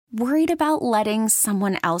Worried about letting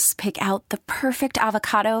someone else pick out the perfect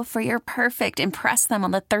avocado for your perfect impress them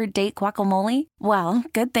on the third date guacamole? Well,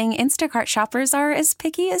 good thing Instacart shoppers are as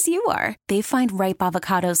picky as you are. They find ripe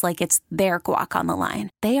avocados like it's their guac on the line.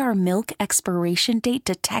 They are milk expiration date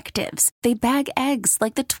detectives. They bag eggs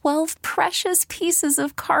like the 12 precious pieces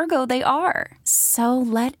of cargo they are. So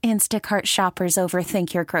let Instacart shoppers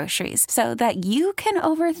overthink your groceries so that you can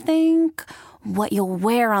overthink what you'll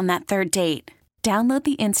wear on that third date. Download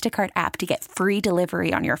the Instacart app to get free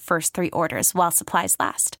delivery on your first 3 orders while supplies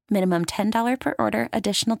last. Minimum $10 per order.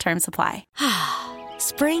 Additional terms apply.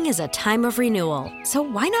 Spring is a time of renewal, so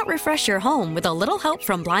why not refresh your home with a little help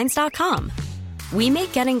from Blinds.com? We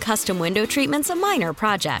make getting custom window treatments a minor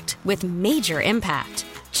project with major impact.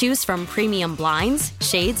 Choose from premium blinds,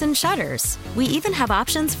 shades, and shutters. We even have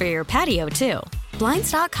options for your patio, too.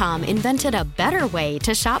 Blinds.com invented a better way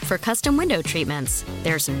to shop for custom window treatments.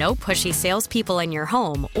 There's no pushy salespeople in your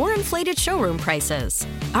home or inflated showroom prices.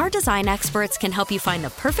 Our design experts can help you find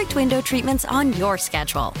the perfect window treatments on your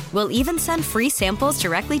schedule. We'll even send free samples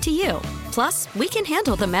directly to you. Plus, we can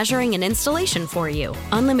handle the measuring and installation for you.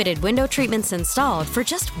 Unlimited window treatments installed for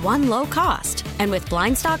just one low cost. And with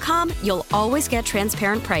Blinds.com, you'll always get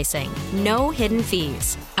transparent pricing. No hidden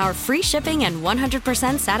fees. Our free shipping and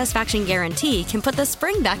 100% satisfaction guarantee can put the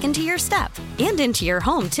spring back into your step and into your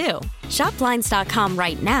home, too. Shop Blinds.com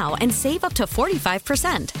right now and save up to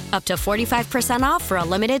 45%. Up to 45% off for a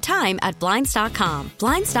limited time at Blinds.com.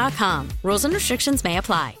 Blinds.com. Rules and restrictions may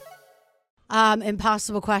apply.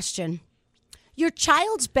 Impossible question. Your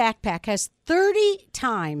child's backpack has 30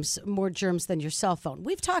 times more germs than your cell phone.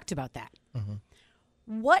 We've talked about that.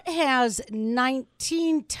 Mm-hmm. What has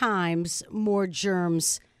 19 times more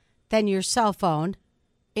germs than your cell phone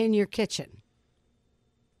in your kitchen?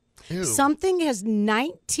 Ew. Something has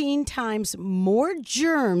 19 times more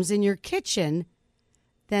germs in your kitchen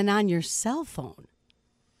than on your cell phone.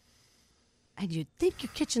 And you'd think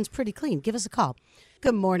your kitchen's pretty clean. Give us a call.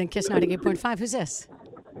 Good morning, Kiss 98.5. Who's this?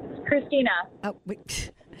 Christina. Oh,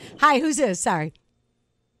 wait. Hi, who's this? Sorry.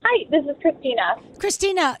 Hi, this is Christina.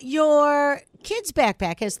 Christina, your kid's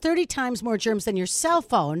backpack has 30 times more germs than your cell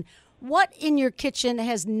phone. What in your kitchen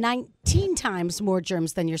has 19 times more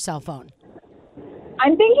germs than your cell phone?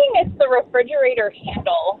 I'm thinking it's the refrigerator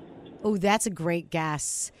handle. Oh, that's a great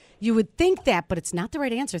guess. You would think that, but it's not the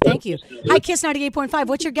right answer. Thank you. Hi, Kiss 98.5.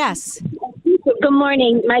 What's your guess? Good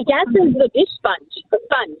morning. My guess is the dish sponge. The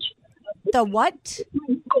sponge. The what?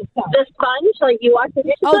 The sponge, like you wash the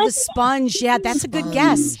dishes with? Oh, the sponge. Yeah, that's a good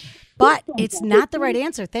guess. But it's not the right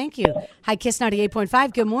answer. Thank you. Hi, Kiss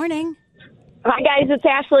 98.5. Good morning. Hi, guys. It's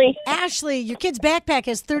Ashley. Ashley, your kid's backpack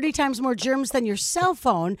has 30 times more germs than your cell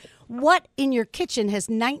phone. What in your kitchen has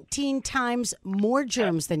 19 times more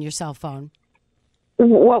germs than your cell phone?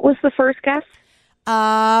 What was the first guess?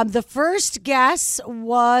 The first guess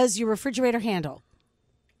was your refrigerator handle.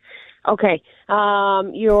 Okay.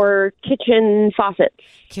 Your kitchen faucet.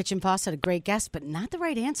 Kitchen faucet, a great guess, but not the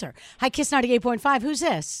right answer. Hi, Kiss 98.5. Who's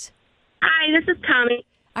this? Hi, this is Tommy.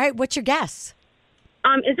 All right, what's your guess?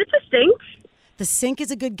 Is it the sink? The sink is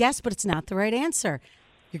a good guess, but it's not the right answer.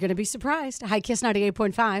 You're going to be surprised. Hi, Kiss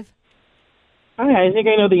 98.5. Hi, I think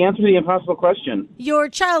I know the answer to the impossible question. Your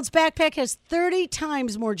child's backpack has 30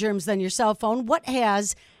 times more germs than your cell phone. What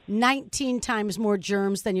has 19 times more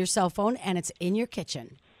germs than your cell phone, and it's in your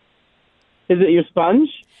kitchen? Is it your sponge?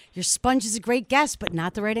 Your sponge is a great guess, but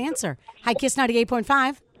not the right answer. Hi, Kiss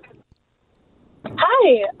 98.5.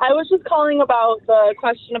 Hi, I was just calling about the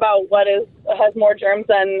question about what has more germs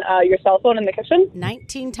than your cell phone in the kitchen.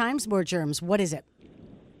 19 times more germs. What is it?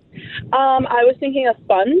 I was thinking a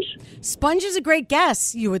sponge. Sponge is a great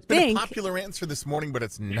guess, you would It's been think. a popular answer this morning, but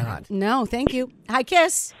it's not. No, thank you. Hi,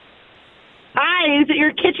 Kiss. Hi, is it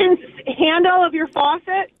your kitchen handle of your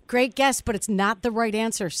faucet? Great guess, but it's not the right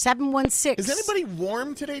answer. 716. Is anybody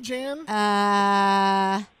warm today, Jan?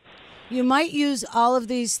 You might use all of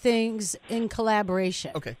these things in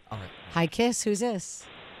collaboration. Okay, all right. Hi, Kiss. Who's this?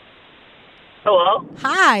 Hello?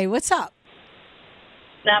 Hi, what's up?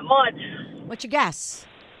 Not much. What's your guess?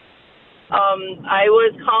 I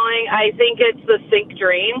was calling, I think it's the sink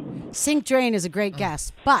drain. Sink drain is a great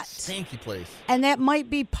guess, but... Stinky place. And that might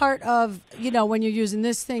be part of, when you're using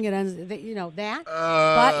this thing, it ends, that.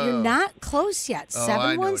 But you're not close yet.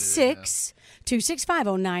 I know what it is now.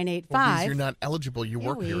 716-265-0985. Well, you're not eligible. You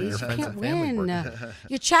work here. Your You friends can't and family win. work.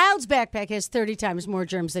 Your child's backpack has 30 times more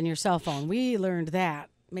germs than your cell phone. We learned that.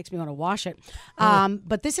 Makes me want to wash it.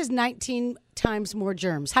 But this is 19 times more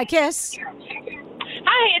germs. Hi, Kiss.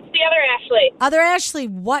 Hi, it's the other Ashley. Other Ashley,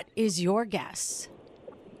 what is your guess?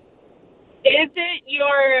 Is it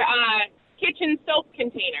your kitchen soap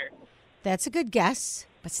container? That's a good guess.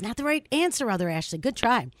 But it's not the right answer, other Ashley. Good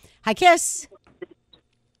try. Hi, Kiss.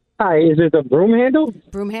 Hi, is it the broom handle?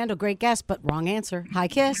 Broom handle, great guess, but wrong answer. Hi,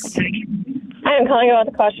 Kiss. Hi, I'm calling about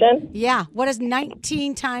the question. Yeah. What has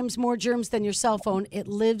 19 times more germs than your cell phone? It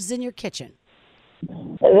lives in your kitchen. Is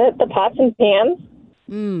it the pots and pans?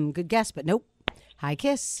 Good guess, but nope. Hi,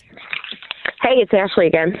 Kiss. Hey, it's Ashley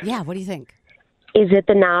again. Yeah, what do you think? Is it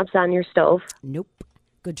the knobs on your stove? Nope.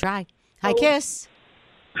 Good try. Hi, Kiss.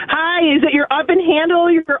 Hi, is it your oven handle,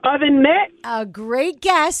 your oven mitt? A great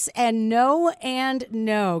guess, and no.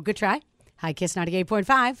 Good try. Hi, Kiss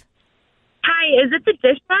 98.5. Hi, is it the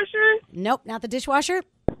dishwasher? Nope, not the dishwasher.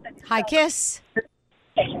 Hi, Kiss.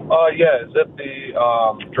 Yeah, is it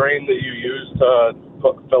the drain that you use to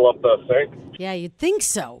fill up the sink? Yeah, you'd think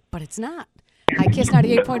so, but it's not. Hi, Kiss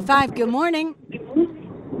 98.5. Good morning.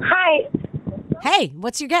 Hi. Hey,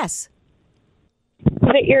 what's your guess? Is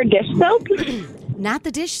it your dish soap? Not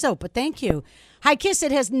the dish soap, but thank you. Hi, Kiss.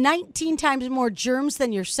 It has 19 times more germs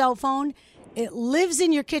than your cell phone. It lives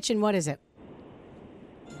in your kitchen. What is it?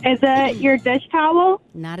 Is it your dish towel?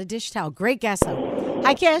 Not a dish towel. Great guess, though.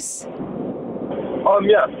 Hi, Kiss.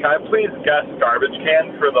 Yes. Can I please guess garbage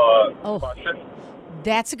can for the question?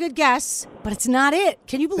 That's a good guess, but it's not it.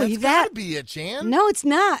 Can you believe That's that? gotta be it, Jan. No, it's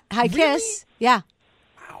not. Hi, Kiss. Yeah.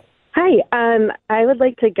 Hi, I would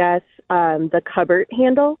like to guess the cupboard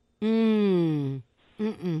handle.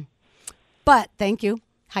 But thank you.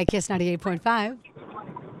 Hi, Kiss 98.5.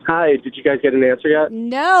 Hi, did you guys get an answer yet?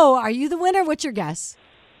 No. Are you the winner? What's your guess?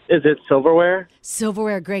 Is it silverware?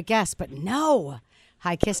 Silverware, great guess, but no.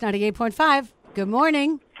 Hi, Kiss 98.5. Good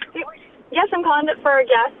morning. Yes, I'm calling it for a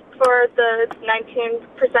guess for the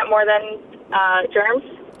 19% more than germs.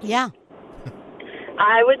 Yeah.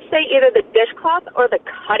 I would say either the dishcloth or the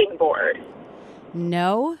cutting board.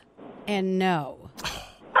 No and no.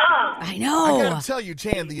 I know. I gotta tell you,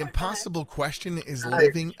 Jan, the impossible question is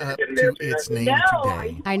living up to its name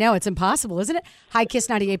today. I know. It's impossible, isn't it? Hi, Kiss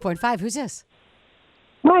 98.5. Who's this?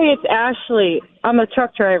 Hi, it's Ashley. I'm a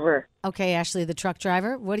truck driver. Okay, Ashley, the truck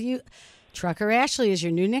driver. What do you... Trucker Ashley is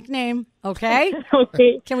your new nickname, okay?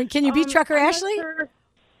 Okay. Can you be Trucker Ashley?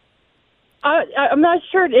 I'm not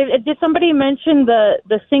sure. Did somebody mention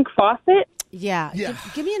the sink faucet? Yeah. Yeah.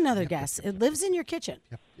 Give me another guess. It lives in your kitchen.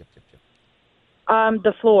 Yep.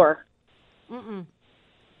 The floor.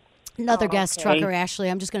 Another guess, okay. Trucker Ashley.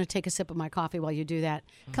 I'm just going to take a sip of my coffee while you do that.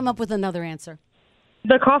 Come up with another answer.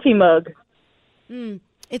 The coffee mug.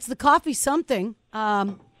 It's the coffee something.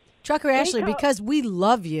 Trucker Ashley, because we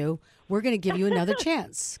love you, we're going to give you another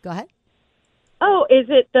chance. Go ahead. Oh, is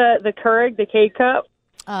it the Keurig, the K-cup?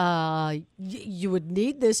 You would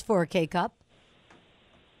need this for a K-cup.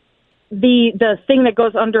 The thing that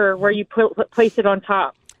goes under where you place it on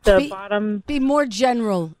top. The bottom. Be more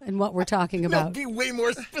general in what we're talking No, about. be way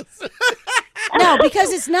more specific. No,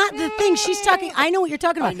 because it's not the thing. She's talking. I know what you're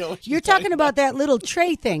talking about. I know what You're she's talking about that little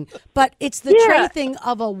tray thing, but it's the tray thing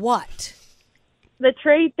of a what? The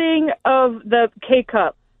tray thing of the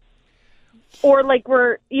K-cup. Or like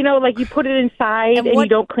where, like you put it inside and you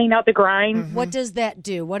don't clean out the grind. What does that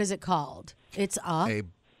do? What is it called? It's A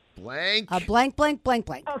blank. a blank.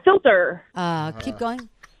 A filter. Keep going.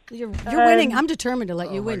 You're winning. I'm determined to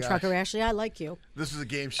let you win, Trucker Ashley. I like you. This is a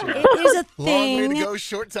game show. It is a Long way thing. to go,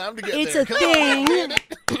 short time to get It's there. a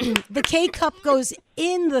thing. The K cup goes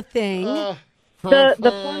in the thing. The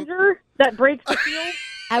plunger that breaks the seal.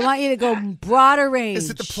 I want you to go broader range. Is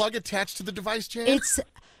it the plug attached to the device, Jan? It's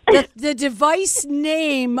the device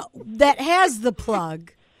name that has the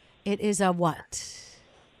plug. It is a what?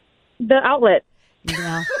 The outlet.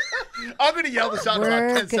 No. I'm going to yell this out in about 10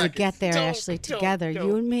 We're seconds. going to get there, Don't, Ashley, don't, together, don't.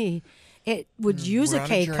 you and me. It would use we're a on a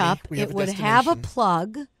K journey. cup. We have It a would have a destination.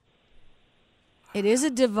 plug. It is a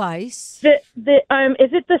device. Is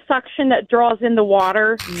it the suction that draws in the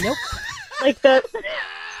water? Nope. Like the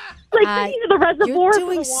reservoir You're for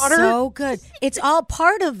doing the water? so good. It's all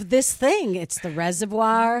part of this thing. It's the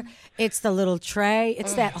reservoir. It's the little tray.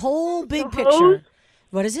 It's that whole big picture. hose?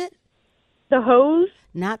 What is it? The hose?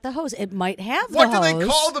 Not the hose. It might have What the do hose. they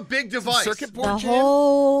call the big device? Circuit board, The Jan?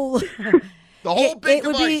 whole. The whole big it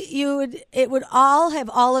would device. be it would all have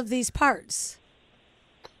all of these parts.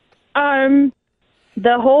 The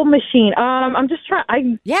whole machine. I'm just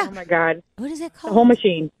trying. Yeah. Oh my God. What is it called? The whole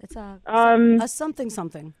machine. It's a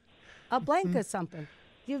something. A blanket something.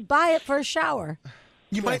 You buy it for a shower.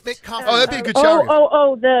 You might make coffee. Oh, that'd be a good shower.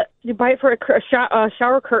 You buy it for a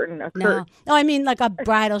shower curtain. No, I mean like a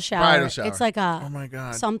bridal shower. Bridal shower. It's like a Oh, my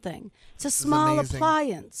God. something. It's a small amazing.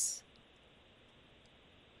 appliance.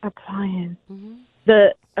 Appliance. You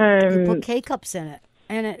The put K-cups in it,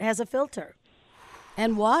 and it has a filter,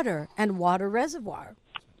 and water reservoir.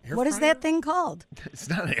 What is that thing called? It's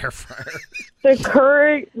not an air fryer. The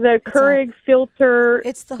Keurig filter.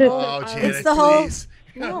 It's the system. whole. Oh, Janet, it's the whole. please.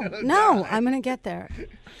 No, I'm going to get there.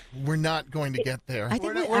 We're not going to get there. I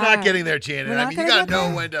think We're not getting there, Janet. We're I not mean, you gonna got to get know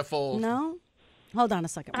there. when to fold. No? Hold on a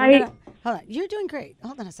second. I- Hold on. You're doing great.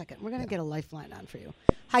 Hold on a second. We're going to get a lifeline on for you.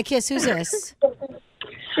 Hi, Kiss. Who's this?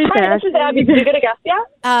 Hi, this is Abby. Did you get a guess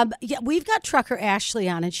yet? Yeah, we've got Trucker Ashley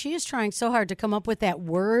on, and she is trying so hard to come up with that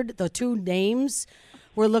word, the two names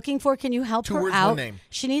we're looking for. Can you help Two her words, out? one name.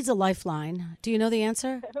 She needs a lifeline. Do you know the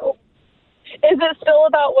answer? Is it still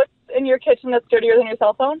about what's in your kitchen that's dirtier than your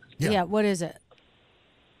cell phone? Yeah, what is it?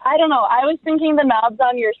 I don't know. I was thinking the knobs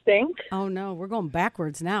on your sink. Oh, no, we're going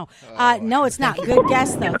backwards now. No, it's not. Good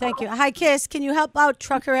guess, though. Thank you. Hi, Kiss. Can you help out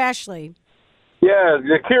Trucker Ashley? Yeah,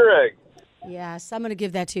 the Keurig. Yes, I'm going to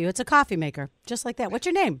give that to you. It's a coffee maker, just like that. What's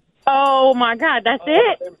your name? Oh my God, that's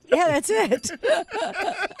it. Yeah, that's it.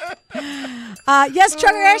 Yes,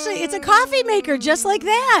 Trucker Ashley, it's a coffee maker, just like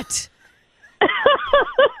that.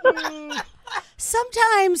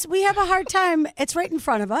 Sometimes we have a hard time. It's right in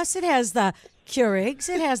front of us. It has the Keurigs.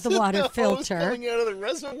 It has the water filter. Coming out of the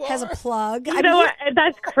reservoir. Has a plug. You know what?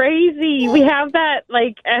 That's crazy. We have that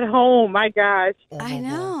like at home. My gosh. I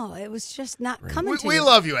know. It was just not coming to We you.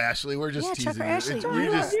 love you, Ashley. We're just Yeah, teasing Trucker you. Ashley. We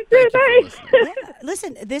Yeah. just You thank did you for nice. listening. Yeah,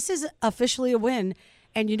 listen, this is officially a win,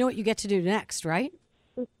 and you know what you get to do next, right?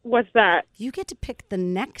 What's that? You get to pick the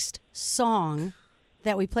next song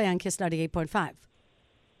that we play on Kiss 98.5.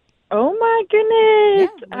 Oh my Yeah.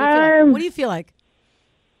 goodness. What do you feel like?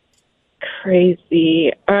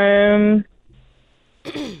 Crazy.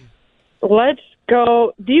 Let's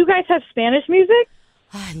go. Do you guys have Spanish music?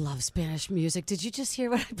 I love Spanish music. Did you just hear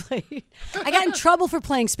what I played? I got in trouble for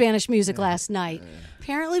playing Spanish music last night.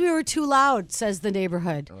 Apparently we were too loud, says the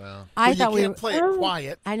neighborhood. I thought you we can't were. play it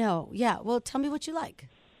quiet. I know. Yeah. Well, tell me what you like.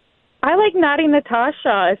 I like Naughty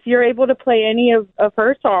Natasha. If you're able to play any of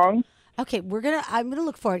her songs. Okay, I'm gonna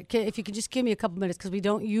look for it. If you could just give me a couple minutes, because we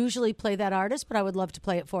don't usually play that artist, but I would love to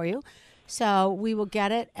play it for you. So we will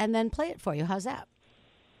get it and then play it for you. How's that?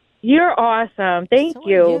 You're awesome. Thank So are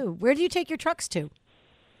you. you. Where do you take your trucks to?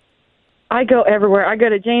 I go everywhere. I go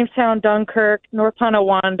to Jamestown, Dunkirk, North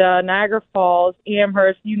Tonawanda, Niagara Falls,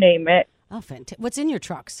 Amherst, you name it. Oh, fantastic. What's in your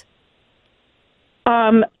trucks?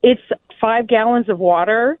 It's 5 gallons of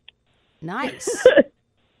water. Nice.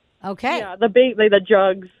 Okay. Yeah, the big, like the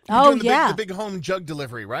jugs. Oh, Doing the yeah. Big, the big home jug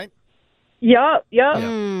delivery, right? Yup.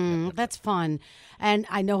 That's fun. And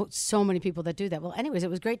I know so many people that do that. Well, anyways, it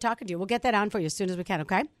was great talking to you. We'll get that on for you as soon as we can,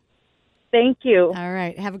 okay? Thank you. All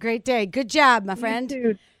right. Have a great day. Good job, my friend.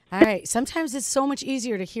 too. All right. Sometimes it's so much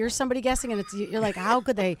easier to hear somebody guessing, and you're like, how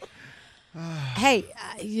could they? Hey,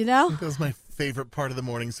 you know? That was my favorite part of the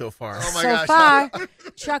morning so far. Oh my So gosh. far,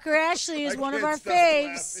 Trucker Ashley is I one of can't our stop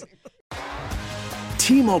faves.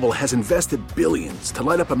 T-Mobile has invested billions to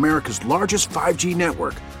light up America's largest 5G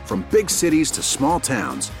network, from big cities to small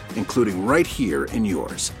towns, including right here in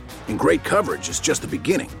yours. And great coverage is just the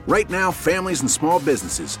beginning. Right now, families and small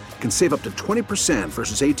businesses can save up to 20%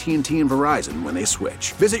 versus AT&T and Verizon when they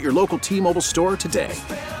switch. Visit your local T-Mobile store today.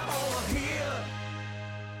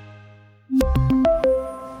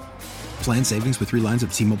 Plan savings with 3 lines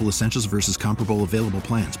of T-Mobile Essentials versus comparable available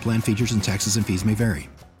plans. Plan features and taxes and fees may vary.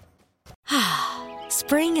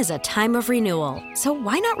 Spring is a time of renewal, so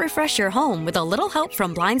why not refresh your home with a little help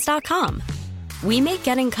from Blinds.com? We make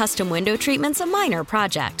getting custom window treatments a minor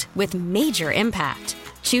project with major impact.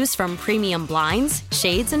 Choose from premium blinds,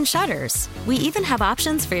 shades, and shutters. We even have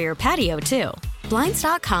options for your patio, too.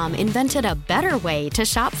 Blinds.com invented a better way to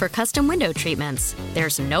shop for custom window treatments.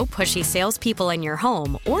 There's no pushy salespeople in your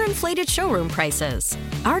home or inflated showroom prices.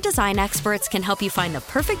 Our design experts can help you find the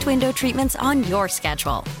perfect window treatments on your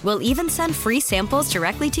schedule. We'll even send free samples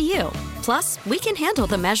directly to you. Plus, we can handle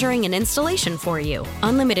the measuring and installation for you.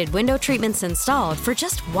 Unlimited window treatments installed for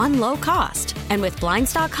just one low cost. And with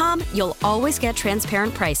Blinds.com, you'll always get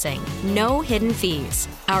transparent pricing. No hidden fees.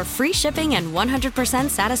 Our free shipping and 100%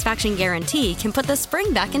 satisfaction guarantee can put the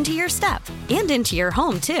spring back into your step and into your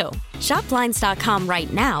home, too. Shop Blinds.com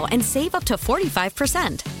right now and save up to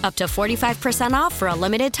 45%. Up to 45% off for a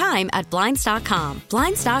limited time at Blinds.com.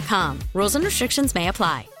 Blinds.com. Rules and restrictions may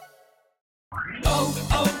apply.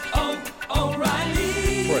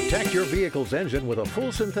 Protect your vehicle's engine with a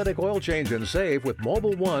full synthetic oil change and save with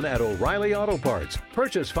Mobil 1 at O'Reilly Auto Parts.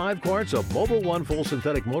 Purchase 5 quarts of Mobil 1 full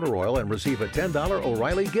synthetic motor oil and receive a $10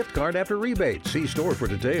 O'Reilly gift card after rebate. See store for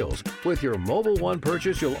details. With your Mobil 1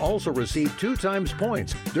 purchase, you'll also receive 2 times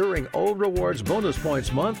points during O Rewards Bonus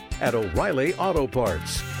Points Month at O'Reilly Auto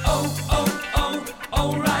Parts.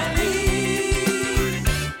 O'Reilly.